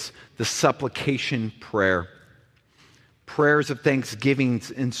 4:6, the supplication prayer. Prayers of thanksgiving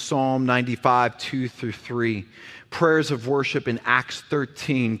in Psalm 95, 2 through 3. Prayers of worship in Acts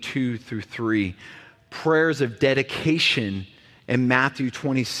 13, 2 through 3. Prayers of dedication in Matthew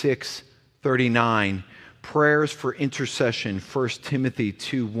 26, 39. Prayers for intercession, 1 Timothy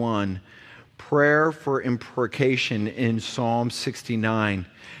 2, 1. Prayer for imprecation in Psalm 69.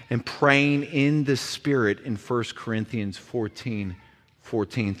 And praying in the Spirit in 1 Corinthians 14,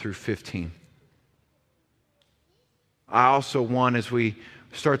 14 through 15. I also want, as we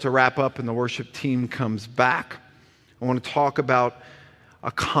start to wrap up and the worship team comes back, I want to talk about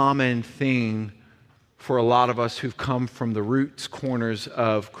a common thing for a lot of us who've come from the roots corners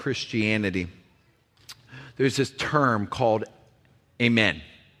of Christianity. There's this term called amen.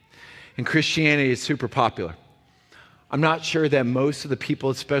 In Christianity, it's super popular. I'm not sure that most of the people,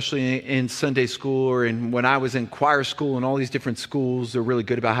 especially in Sunday school or when I was in choir school and all these different schools, they're really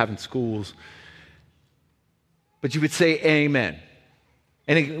good about having schools. But you would say amen.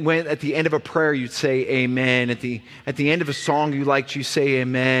 And at the end of a prayer, you'd say amen. At the end of a song you liked, you say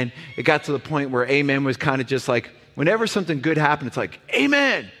amen. It got to the point where amen was kind of just like, whenever something good happened, it's like,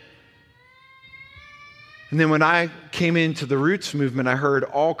 amen. And then when I came into the Roots movement, I heard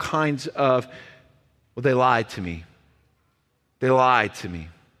all kinds of, well, they lied to me. They lied to me.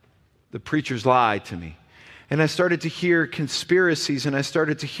 The preachers lied to me. And I started to hear conspiracies, and I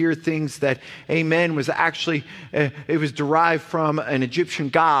started to hear things that amen was actually, it was derived from an Egyptian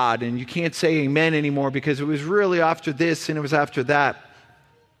god, and you can't say amen anymore because it was really after this and it was after that.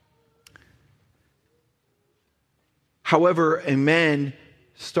 However, amen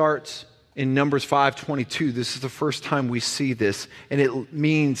starts in Numbers 5:22. This is the first time we see this, and it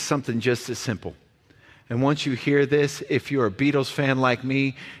means something just as simple. And once you hear this, if you're a Beatles fan like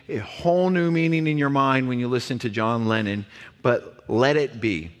me, a whole new meaning in your mind when you listen to John Lennon, but let it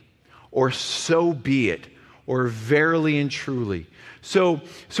be, or so be it, or verily and truly. So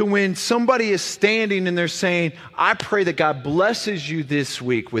when somebody is standing and they're saying, I pray that God blesses you this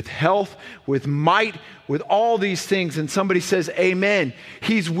week with health, with might, with all these things, and somebody says amen,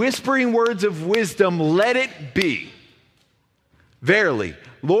 he's whispering words of wisdom, let it be. Verily,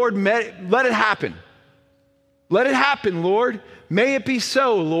 Lord, let it happen. Let it happen, Lord. May it be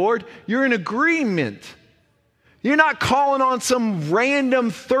so, Lord. You're in agreement. You're not calling on some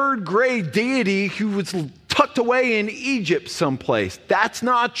random third-grade deity who was tucked away in Egypt someplace. That's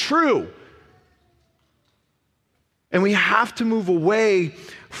not true. And we have to move away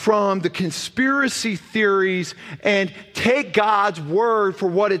from the conspiracy theories and take God's word for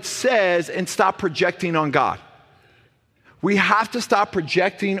what it says and stop projecting on God. We have to stop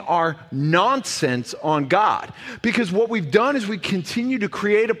projecting our nonsense on God. Because what we've done is we continue to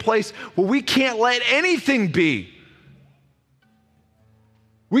create a place where we can't let anything be.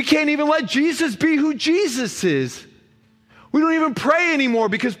 We can't even let Jesus be who Jesus is. We don't even pray anymore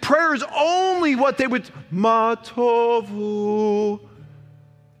because prayer is only what they would, Matovu.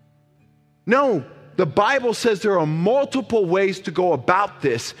 No. The Bible says there are multiple ways to go about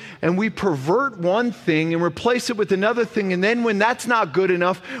this, and we pervert one thing and replace it with another thing, and then when that's not good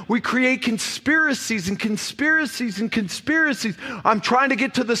enough, we create conspiracies and conspiracies and conspiracies. I'm trying to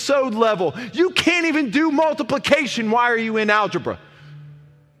get to the sod level. You can't even do multiplication. Why are you in algebra?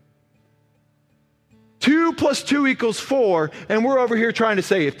 2 + 2 = 4, and we're over here trying to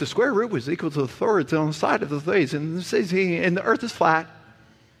say if the square root was equal to the thirds on the side of the things, and the earth is flat.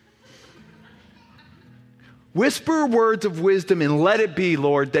 Whisper words of wisdom and let it be,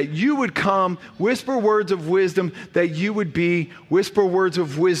 Lord, that you would come. Whisper words of wisdom that you would be. Whisper words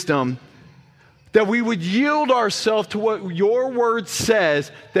of wisdom that we would yield ourselves to what your word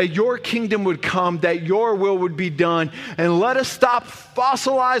says, that your kingdom would come, that your will would be done. And let us stop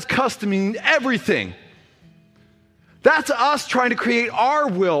fossilized customing everything. That's us trying to create our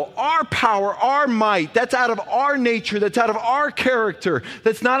will, our power, our might. That's out of our nature. That's out of our character.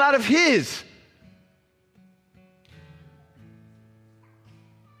 That's not out of his.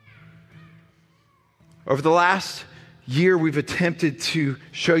 Over the last year, we've attempted to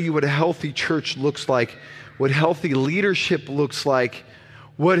show you what a healthy church looks like what healthy leadership looks like,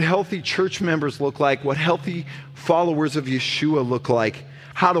 what healthy church members look like, what healthy followers of Yeshua look like,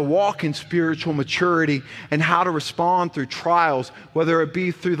 how to walk in spiritual maturity, and how to respond through trials, whether it be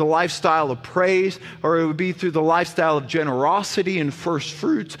through the lifestyle of praise, or it would be through the lifestyle of generosity and first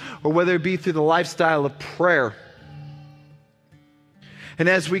fruits, or whether it be through the lifestyle of prayer. And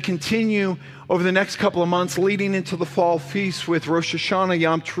as we continue over the next couple of months leading into the fall feast with Rosh Hashanah,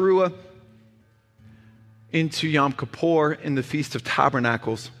 Yom Teruah, into Yom Kippur in the Feast of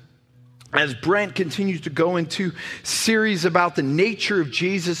Tabernacles, as Brent continues to go into series about the nature of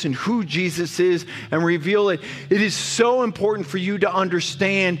Jesus and who Jesus is and reveal it, it is so important for you to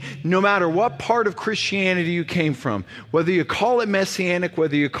understand, no matter what part of Christianity you came from, whether you call it Messianic,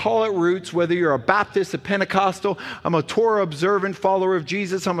 whether you call it Roots, whether you're a Baptist, a Pentecostal, I'm a Torah observant follower of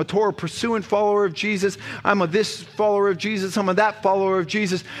Jesus, I'm a Torah pursuant follower of Jesus, I'm a this follower of Jesus, I'm a that follower of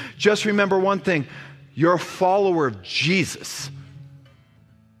Jesus. Just remember one thing, you're a follower of Jesus.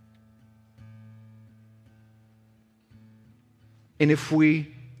 And if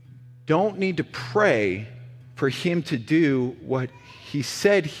we don't need to pray for him to do what he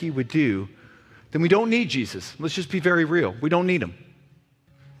said he would do, then we don't need Jesus. Let's just be very real. We don't need him.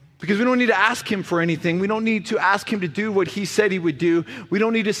 Because we don't need to ask him for anything. We don't need to ask him to do what he said he would do. We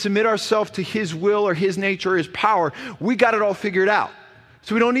don't need to submit ourselves to his will or his nature or his power. We got it all figured out.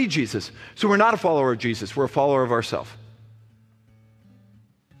 So we don't need Jesus. So we're not a follower of Jesus. We're a follower of ourselves.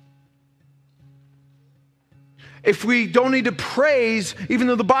 If we don't need to praise, even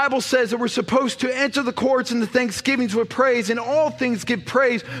though the Bible says that we're supposed to enter the courts and the thanksgivings with praise, and all things give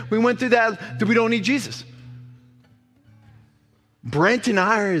praise, we went through that we don't need Jesus. Brent and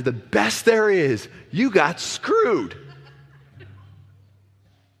I are the best there is. You got screwed.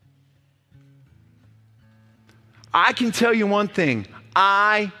 I can tell you one thing.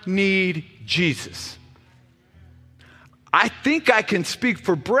 I need Jesus. I think I can speak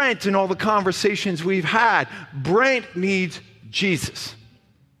for Brent in all the conversations we've had. Brent needs Jesus.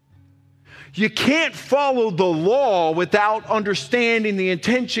 You can't follow the law without understanding the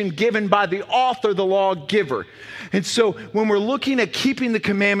intention given by the author, the lawgiver. And so when we're looking at keeping the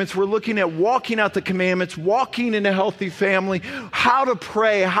commandments, we're looking at walking out the commandments, walking in a healthy family, how to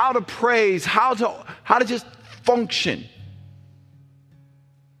pray, how to praise, how to just function.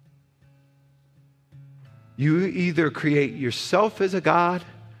 You either create yourself as a God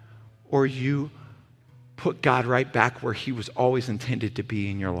or you put God right back where he was always intended to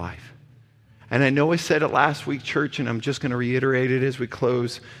be in your life. And I know I said it last week, church, and I'm just going to reiterate it as we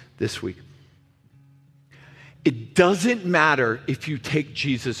close this week. It doesn't matter if you take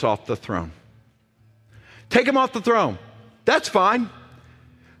Jesus off the throne. Take him off the throne. That's fine.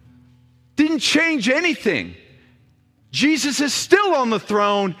 Didn't change anything. Jesus is still on the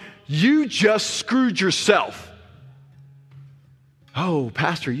throne. You just screwed yourself. Oh,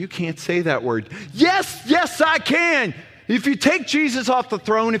 Pastor, you can't say that word. Yes, I can. If you take Jesus off the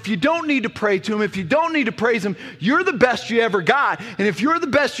throne, if you don't need to pray to him, if you don't need to praise him, you're the best you ever got. And if you're the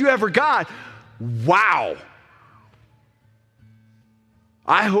best you ever got, wow.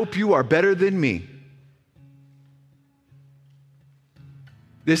 I hope you are better than me.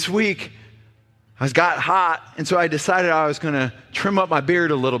 This week, I got hot, and so I decided I was going to trim up my beard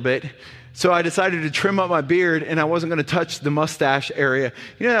a little bit. So I decided to trim up my beard, and I wasn't going to touch the mustache area.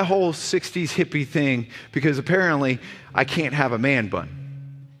 You know that whole 60s hippie thing, because apparently I can't have a man bun.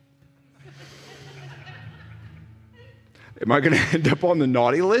 Am I going to end up on the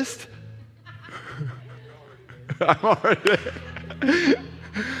naughty list? I'm already...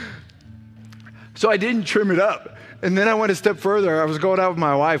 So I didn't trim it up. And then I went a step further. I was going out with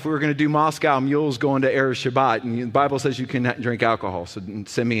my wife. We were going to do Moscow mules going to Erev Shabbat. And the Bible says you can drink alcohol, so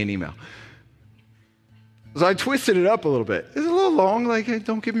send me an email. So I twisted it up a little bit. It's a little long, like, hey,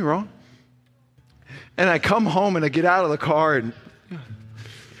 don't get me wrong. And I come home and I get out of the car and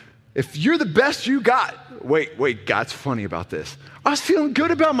if you're the best you got, wait, God's funny about this. I was feeling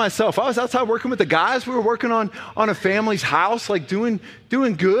good about myself. I was outside working with the guys. We were working on a family's house, like doing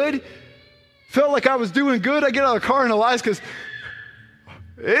good. Felt like I was doing good. I get out of the car and Elias goes,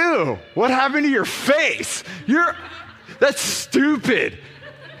 ew, what happened to your face? That's stupid.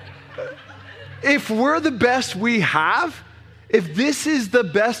 If we're the best we have, if this is the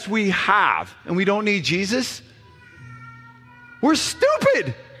best we have and we don't need Jesus, we're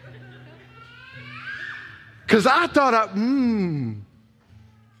stupid. Because I thought,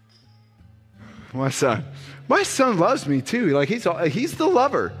 my son loves me too. Like he's the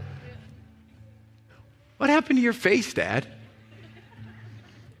lover. What happened to your face, Dad?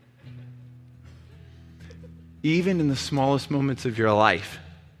 Even in the smallest moments of your life,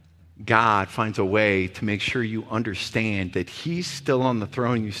 God finds a way to make sure you understand that he's still on the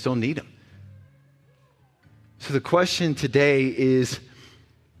throne and you still need him. So the question today is,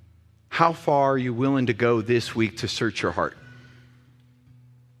 how far are you willing to go this week to search your heart?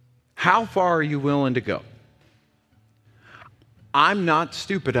 How far are you willing to go? I'm not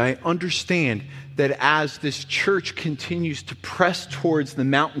stupid. I understand that as this church continues to press towards the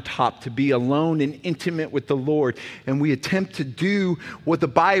mountaintop to be alone and intimate with the Lord, and we attempt to do what the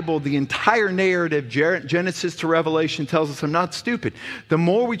Bible, the entire narrative, Genesis to Revelation, tells us, I'm not stupid. The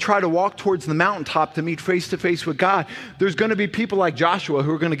more we try to walk towards the mountaintop to meet face to face with God, there's going to be people like Joshua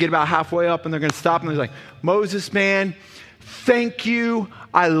who are going to get about halfway up and they're going to stop and they're like, Moses, man, thank you.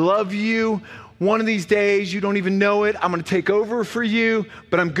 I love you. One of these days, you don't even know it, I'm going to take over for you,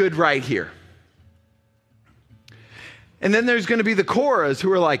 but I'm good right here. And then there's going to be the Korahs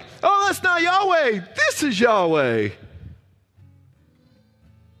who are like, oh, that's not Yahweh. This is Yahweh.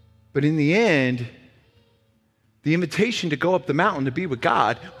 But in the end, the invitation to go up the mountain to be with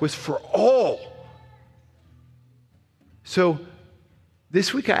God was for all. So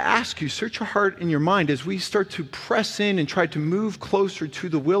this week I ask you, search your heart and your mind as we start to press in and try to move closer to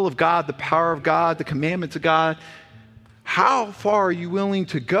the will of God, the power of God, the commandments of God. How far are you willing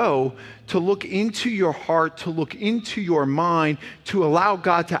to go to look into your heart, to look into your mind, to allow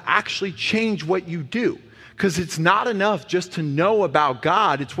God to actually change what you do? Because it's not enough just to know about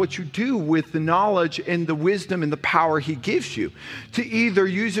God. It's what you do with the knowledge and the wisdom and the power he gives you. To either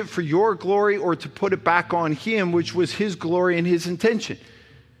use it for your glory or to put it back on him, which was his glory and his intention.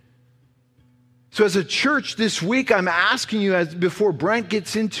 So as a church this week, I'm asking you, before Brent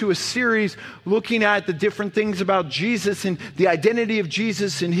gets into a series looking at the different things about Jesus and the identity of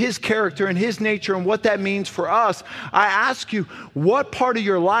Jesus and his character and his nature and what that means for us, I ask you, what part of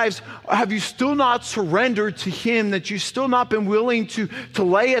your lives have you still not surrendered to him, that you've still not been willing to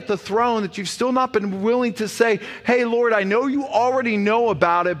lay at the throne, that you've still not been willing to say, hey, Lord, I know you already know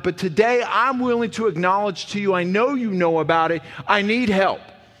about it, but today I'm willing to acknowledge to you, I know you know about it, I need help.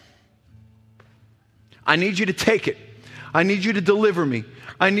 I need you to take it. I need you to deliver me.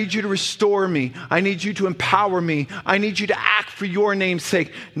 I need you to restore me. I need you to empower me. I need you to act for your name's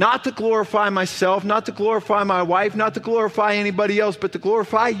sake, not to glorify myself, not to glorify my wife, not to glorify anybody else, but to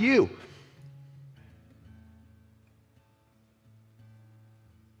glorify you.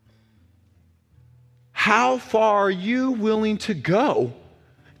 How far are you willing to go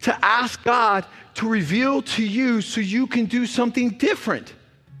to ask God to reveal to you so you can do something different?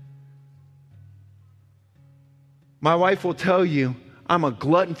 My wife will tell you, I'm a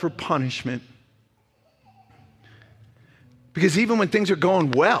glutton for punishment. Because even when things are going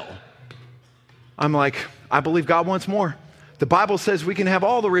well, I'm like, I believe God wants more. The Bible says we can have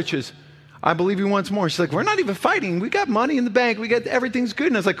all the riches. I believe he wants more. She's like, we're not even fighting. We got money in the bank. We got everything's good.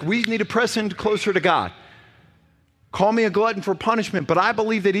 And I was like, we need to press in closer to God. Call me a glutton for punishment, but I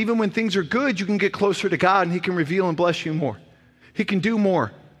believe that even when things are good, you can get closer to God and he can reveal and bless you more. He can do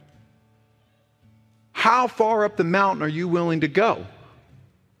more. How far up the mountain are you willing to go?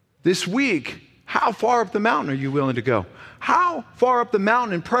 This week, how far up the mountain are you willing to go? How far up the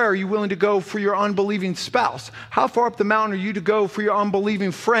mountain in prayer are you willing to go for your unbelieving spouse? How far up the mountain are you to go for your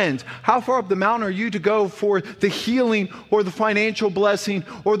unbelieving friends? How far up the mountain are you to go for the healing or the financial blessing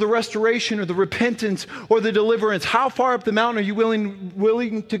or the restoration or the repentance or the deliverance? How far up the mountain are you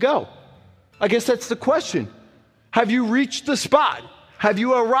willing to go? I guess that's the question. Have you reached the spot? Have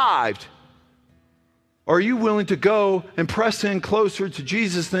you arrived? Or are you willing to go and press in closer to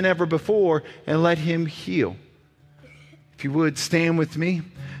Jesus than ever before and let him heal? If you would, stand with me.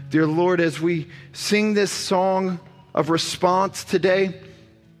 Dear Lord, as we sing this song of response today,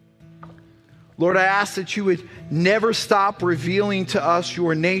 Lord, I ask that you would never stop revealing to us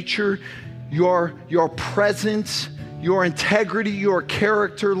your nature, your presence, your integrity, your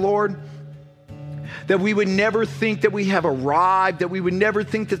character, Lord. That we would never think that we have arrived, that we would never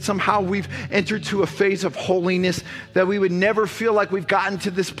think that somehow we've entered to a phase of holiness, that we would never feel like we've gotten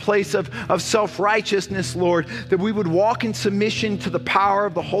to this place of self-righteousness, Lord, that we would walk in submission to the power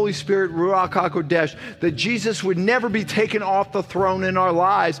of the Holy Spirit, Ruach HaKodesh, that Jesus would never be taken off the throne in our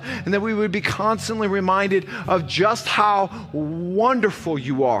lives, and that we would be constantly reminded of just how wonderful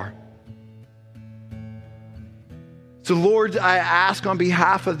you are. So Lord, I ask on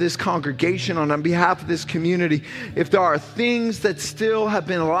behalf of this congregation, on behalf of this community, if there are things that still have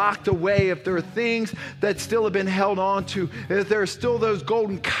been locked away, if there are things that still have been held on to, if there are still those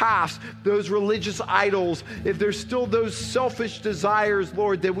golden calves, those religious idols, if there's still those selfish desires,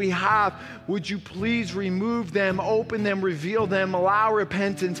 Lord, that we have, would you please remove them, open them, reveal them, allow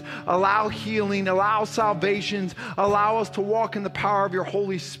repentance, allow healing, allow salvations, allow us to walk in the power of your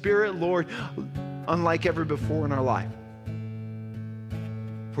Holy Spirit, Lord, unlike ever before in our life.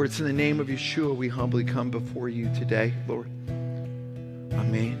 For it's in the name of Yeshua we humbly come before you today, Lord. Amen.